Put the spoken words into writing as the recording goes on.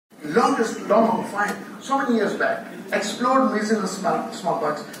fine, so many years back, explored measles and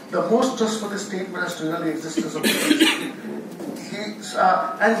smallpox, the most trustworthy statement as to the early existence of disease.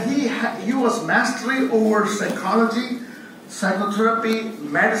 He was mastery over psychology, psychotherapy,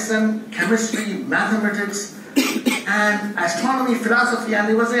 medicine, chemistry, mathematics, and astronomy, philosophy, and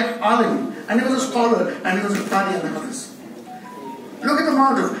he was a alim, and he was a scholar, and he was a qari and a hafiz. Look at the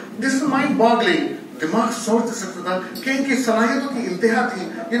amount of, this is mind-boggling. दिमाग सोच सकता था कि इनकी सलाहियतों की इंतहा थी,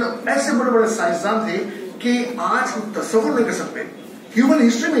 ऐसे बड़े-बड़े साइंसदान थे कि आज हम तस्वीर नहीं कर सकते. Human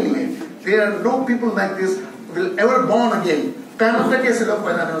history में ही there are no people like this will ever born again. क़यामत तक ऐसे लोग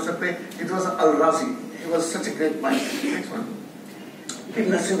पैदा नहीं हो सकते. It was Al-Razi. He was such a great mind. Next one.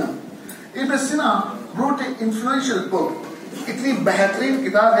 Ibn Sina. Ibn Sina wrote an influential book. इतनी बेहतरीन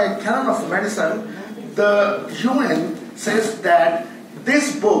किताब है, Canon of Medicine. The UN says that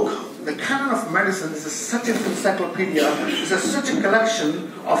this book, the Canon of Medicine, is such an encyclopedia, is such a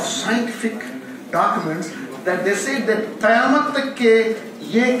collection of scientific documents that they say that क़यामत तक के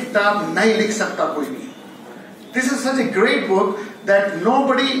ये किताब नहीं लिख सकता कोई भी. This is such a great book that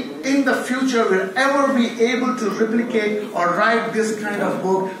nobody in the future will ever be able to replicate or write this kind of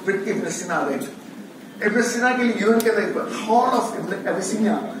book with Ibn Sina read. Ibn Sina के लिए UN के the Hall of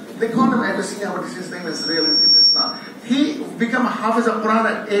Abyssinia, they call him Abyssinia, but his name is really Ibn Sina. He became a Hafiz of Quran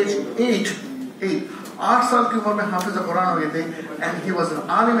at age 8. 8 साल की उम्र में हाफिज कुरान हो गए थे, and he was an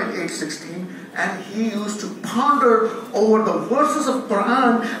alim at age 16, and he used to ponder over the verses of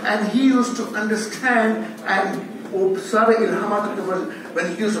Quran, and he used to understand, and when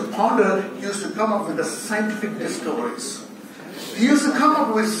he used to ponder, he used to come up with the scientific discoveries. He used to come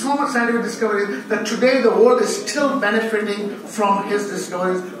up with so much scientific discoveries that today the world is still benefiting from his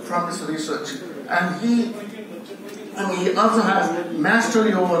discoveries, from his research. And he also has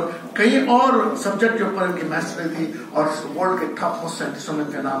mastery over कई और subject के ऊपर इनकी mastery थी, और world के top most साइंटिस्टों में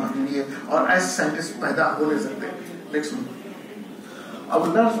इनका नाम रखी है, और ऐसे साइंटिस्ट पैदा हो नहीं सकते. Next one. Abu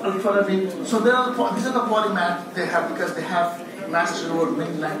Nasr al-Farabi. So these are the polymath they have because they have mastery over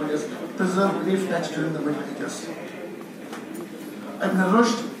many languages, preserved belief texts during the Middle Ages. Ibn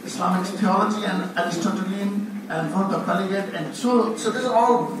Rushd, Islamic theology and Aristotelian, and wrote the Collegiate, and so these are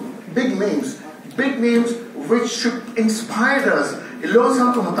all big names which should inspire us. ये लोग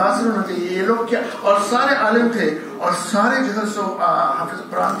हमको मुतासिर होना चाहिए. ये लोग क्या, और सारे आलिम थे, और सारे जो है सो हाफिज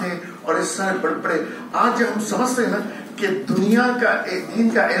कुरान थे, और इस सारे बड़े आज जब हम समझते हैं ना कि दुनिया का दीन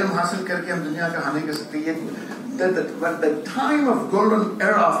का इल्म हासिल करके हम दुनिया का हानि कर सकते हैं. When the time of golden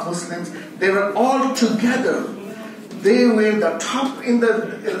era of Muslims, they were all together. They were the top in the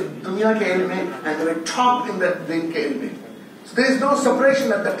dunya ke ilm and they were top in the deen ke ilm. So there is no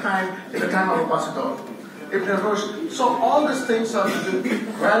separation at the time, in the time of Apostle Ibn Rushd. So all these things are the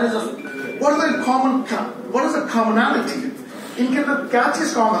values of what is the commonality? इनके अंदर क्या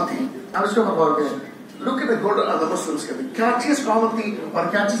चीज common थी? हम इसको गौर करें. Look at the golden the Muslims के अंदर क्या चीज कॉमन थी और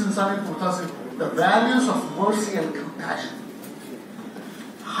क्या चीज इंसानियत को मुतासिर? The values of mercy and compassion,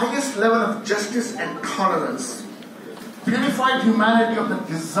 highest level of justice and tolerance, purified humanity of the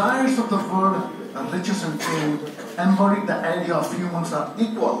desires of the world, riches and fame, embodied the idea of humans are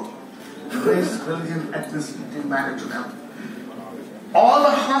equal. Race, religion, ethnicity matter to them. All the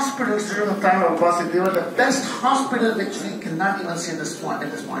hospitals during the time of Abbasi, they were the best hospital which we cannot even see at this point of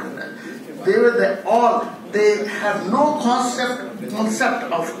time. They have no concept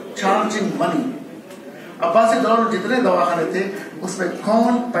of charging money. Abbasi दौर में जितने दवाखाने थे, उसमें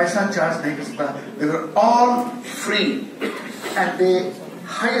कौन पैसा charge नहीं कर सकता. They were all free, and the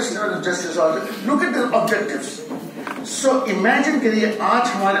highest level of justice also. Look at the objectives. So imagine कि ये आज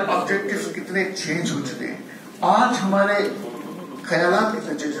हमारे objectives कितने change हो चुके हैं. आज हमारे ख्यालात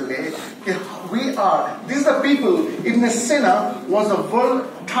कितने change हो गए कि we are. These are the people. Ibn Sina was the world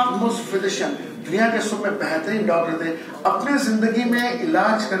topmost physician. दुनिया के सब में बेहतरीन डॉक्टर थे. अपने जिंदगी में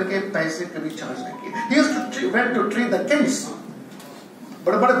इलाज करके पैसे कभी चार्ज नहीं किए. He used went to treat the kings.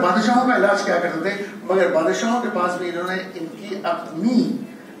 बड़े-बड़े बादशाहों का इलाज क्या करते थे, मगर बादशाहों के पास भी इन्होंने इनकी अपनी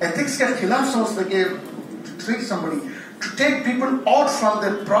ethics के खिलाफ समझते कि to treat somebody, to take people out from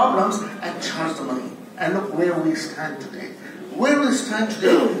their problems and charge the money. And look where we stand today. Where we stand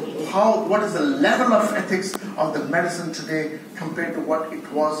today, what is the level of ethics of the medicine today compared to what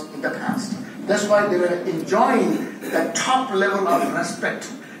it was in the past. That's why they were enjoying the top level of respect,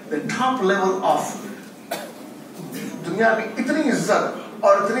 the top level of दुनिया में इतनी इज्जत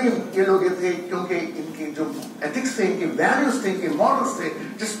और इतनी ये लोग थे क्योंकि इनकी जो ethics थे, इनकी values थे, इनकी morals थे,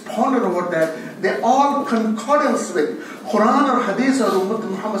 just ponder over that. They all concordance with Quran और हदीस और उम्मत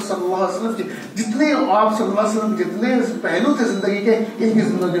मोहम्मद सल्लल्लाहु अलैहि वसल्लम की जितने आप सल्लल्लाहु अलैहि वसल्लम जितने पहलू थे जिंदगी के इनकी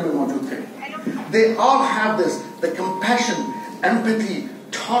जिंदगी में मौजूद थे. They all have this, the compassion, empathy,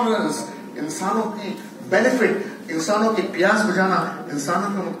 tolerance, इंसानों की बेनिफिट, इंसानों की प्यास बुझाना,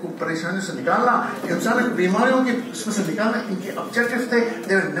 इंसानों को परेशानियों से निकालना, इंसानों की बीमारियों की उसमें से निकालना, इनके ऑब्जेक्टिव थे.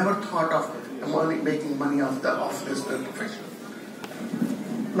 They were never thought of making money of this profession.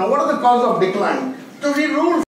 Now, what are the causes of decline? So we rule